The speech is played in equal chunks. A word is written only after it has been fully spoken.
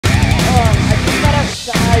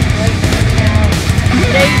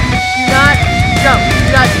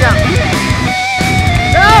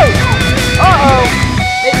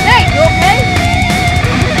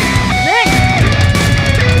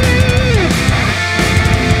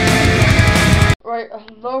Alright,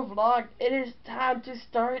 hello vlog. It is time to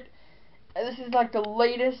start. This is like the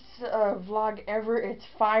latest vlog ever. It's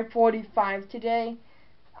 5:45 today.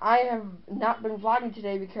 I have not been vlogging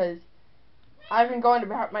today because I've been going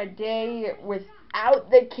about my day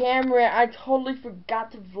without the camera. I totally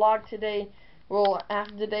forgot to vlog today. Well,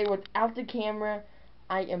 after the day without the camera.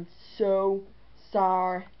 I am so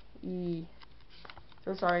sorry.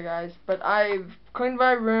 So sorry, guys. But I've cleaned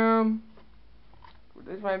my room.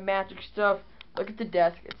 There's my magic stuff. Look at the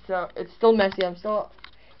desk. It's still messy. I'm still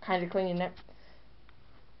kind of cleaning it.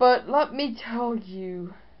 But let me tell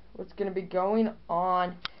you what's gonna be going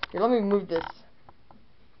on. Here, let me move this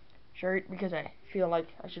shirt because I feel like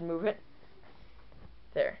I should move it.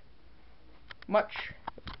 There. Much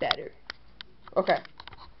better. Okay.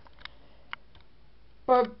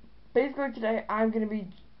 But basically today I'm gonna be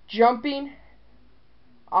jumping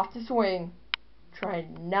off the swing,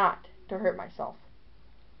 trying not to hurt myself.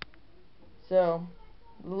 So,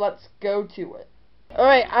 let's go to it.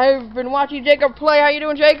 Alright, I've been watching Jacob play. How you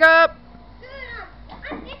doing, Jacob?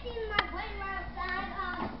 I'm getting my blade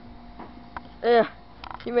outside. Yeah,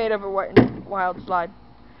 he made up a wild slide.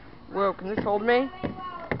 Whoa, can this hold me?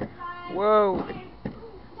 Whoa.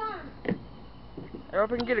 I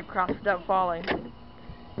hope I can get across without falling.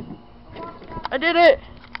 I did it!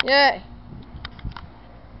 Yay!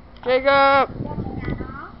 Jacob!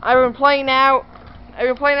 I've been playing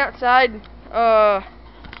outside.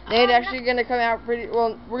 Nate's actually gonna come out pretty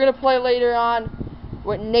well. We're gonna play later on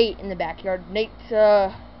with Nate in the backyard. Nate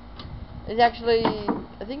is actually,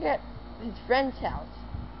 I think, at his friend's house.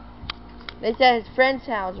 Nate's at his friend's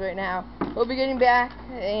house right now. We'll be getting back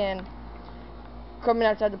and coming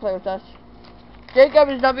outside to play with us. Jacob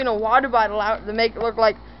is dumping a water bottle out to make it look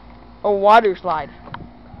like a water slide.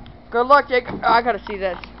 Good luck, Jacob. Oh, I gotta see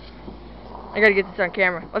this. I gotta get this on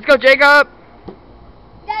camera. Let's go, Jacob.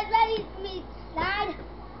 Guys, ready for me to slide?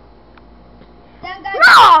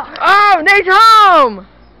 No! Oh, Nate's home!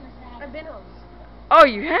 I've been home. Oh,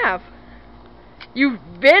 you have? You've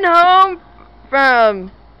been home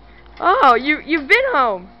from... Oh, you've been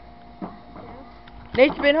home.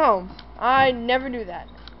 Nate's been home. I never knew that.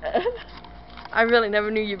 I really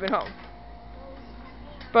never knew you've been home.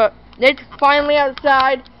 But Nate's finally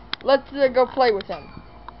outside. Let's go play with him.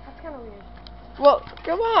 That's kind of weird. Well,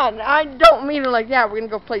 come on. I don't mean it like that. We're going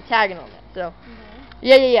to go play tagging on it. So,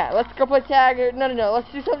 yeah. Let's go play tag. No. Let's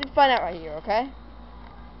do something fun out right here, okay?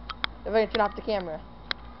 If I can turn off the camera.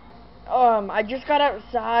 I just got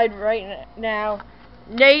outside right now.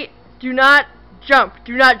 Nate, do not jump.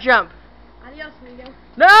 Do not jump. Adios, amigo.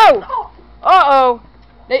 No! Oh. Uh-oh.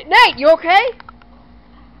 Nate, you okay?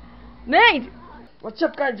 Nate! What's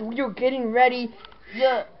up, guys? We are getting ready.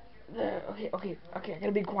 Okay, I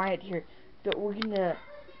gotta be quiet here. We're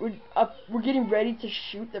getting ready to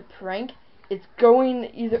shoot the prank. It's going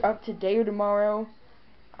either up today or tomorrow.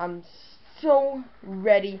 I'm so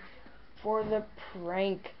ready for the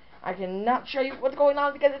prank. I cannot show you what's going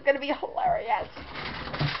on because it's gonna be hilarious.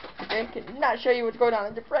 I cannot show you what's going on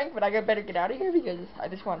in the prank, but I better get out of here because I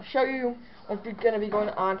just want to show you what's gonna be going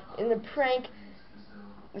on in the prank.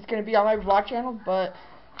 It's gonna be on my vlog channel, but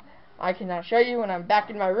I cannot show you, and I'm back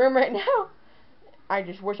in my room right now. I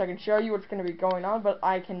just wish I could show you what's going to be going on, but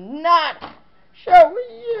I cannot show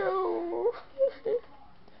you.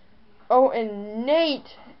 Oh, and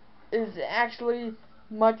Nate is actually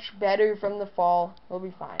much better from the fall. He'll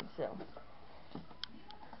be fine, so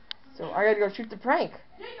I gotta go shoot the prank.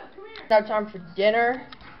 Now time for dinner.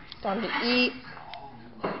 Time to eat.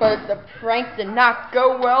 But the prank did not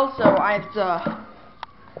go well, so I have to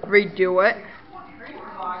redo it.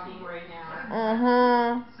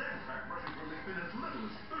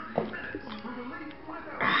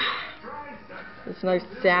 This nice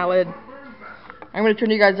salad. I'm gonna turn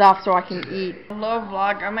you guys off so I can eat. Hello,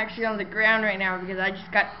 vlog. I'm actually on the ground right now because I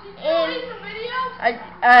just got I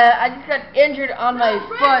just got injured on my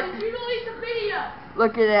foot.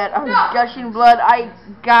 Look at that. I'm gushing blood. I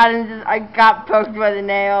got poked by the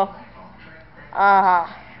nail.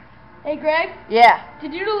 Hey, Greg? Yeah.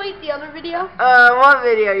 Did you delete the other video? What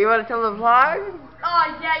video? You want to tell the vlog?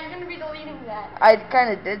 Oh, yeah, you're going to be deleting that. I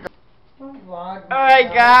kind of did.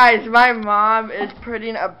 Alright, guys, my mom is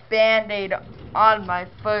putting a band-aid on my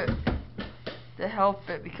foot to help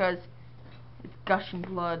it because it's gushing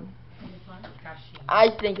blood. I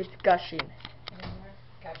think it's gushing.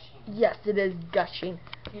 Yes, it is gushing.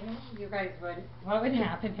 You know, you guys what would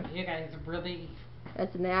happen if you guys really...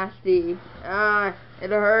 That's nasty. It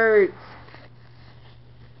hurts.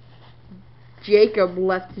 Jacob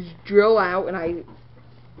left his drill out and I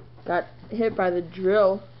got hit by the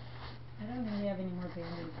drill. I don't really have any more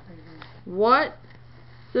band-aids for you. What?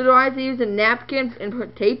 So do I have to use a napkin and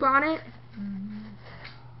put tape on it?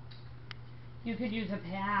 You could use a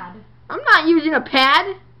pad. I'm not using a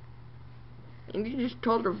pad. And you just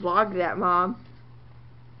told her vlog that, Mom.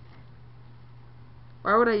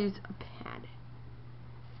 Why would I use a pad?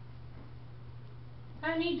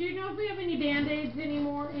 Honey, do you know if we have any Band-Aids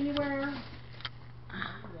anymore, anywhere?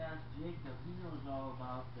 Yeah, Jacob, he knows all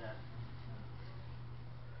about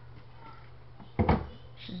that.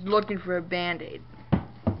 She's looking for a Band-Aid.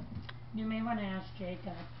 You may want to ask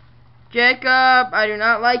Jacob. Jacob, I do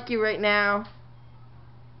not like you right now.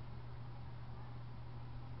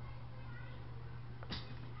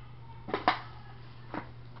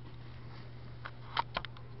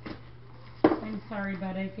 I'm sorry,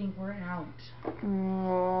 but I think we're out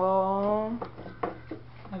Oh.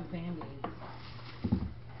 of Band-Aids.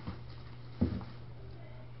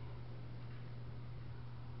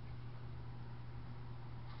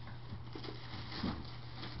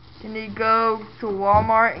 Can you go to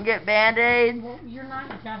Walmart and get Band-Aids? Well, you're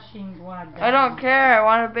not gushing blood. I don't care. I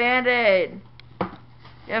want a Band-Aid.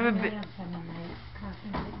 You have a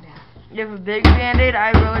you have a big Band-Aid?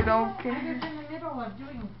 I really don't I care. was in the middle of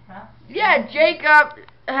doing stuff. Yeah, Jacob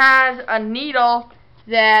has a needle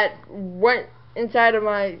that went inside of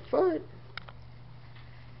my foot.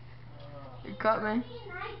 You cut me.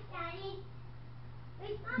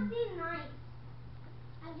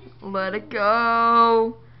 Let it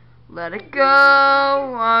go. Let it go.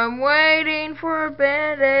 I'm waiting for a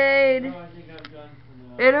Band-Aid. No, I think I'm done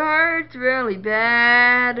for now. It hurts really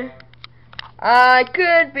bad. I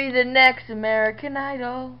could be the next American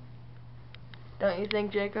Idol. Don't you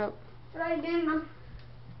think, Jacob? But I didn't, Mom.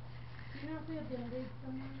 Do you know if we have Band-Aids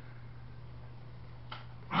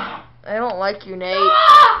somewhere? I don't like you, Nate.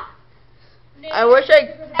 I wish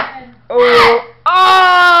I... Oh!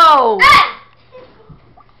 Oh!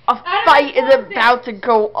 A fight is about to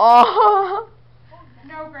go on.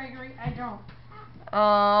 No, Gregory, I don't.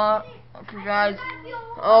 Okay, guys.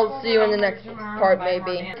 I'll see you in the next part,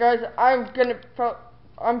 maybe. Guys, I'm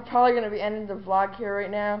probably gonna be ending the vlog here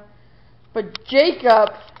right now. But Jacob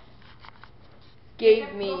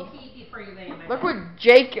gave me. Look what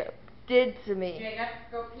Jacob did to me. Jacob,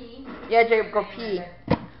 go pee. Yeah, Jacob, go pee.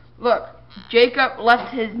 Look, Jacob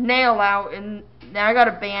left his nail out, and now I got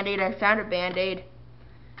a Band-Aid. I found a Band-Aid.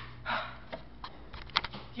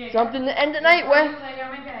 Jacob, Something to end the night with. Lay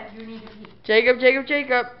down my bed. You need to pee. Jacob, Jacob,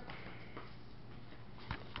 Jacob.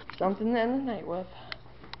 Something to end the night with.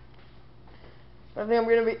 I think I'm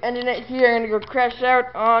going to be ending it here. I'm going to go crash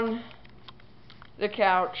out on the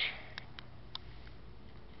couch.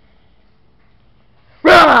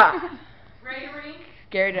 Rah! Gregory?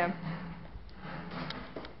 Scared him.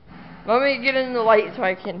 Let me get in the light so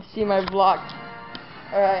I can see my vlog.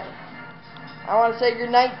 Alright. I want to say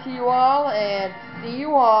goodnight to you all and see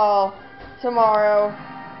you all tomorrow.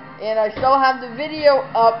 And I still have the video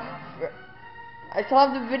up.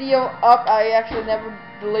 I actually never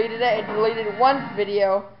deleted it. I deleted one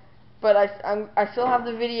video. But I still have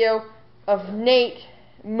the video of Nate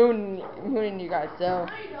mooning you guys. So,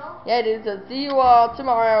 yeah, dude. So see you all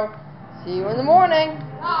tomorrow. See you in the morning.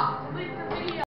 Oh, delete the video.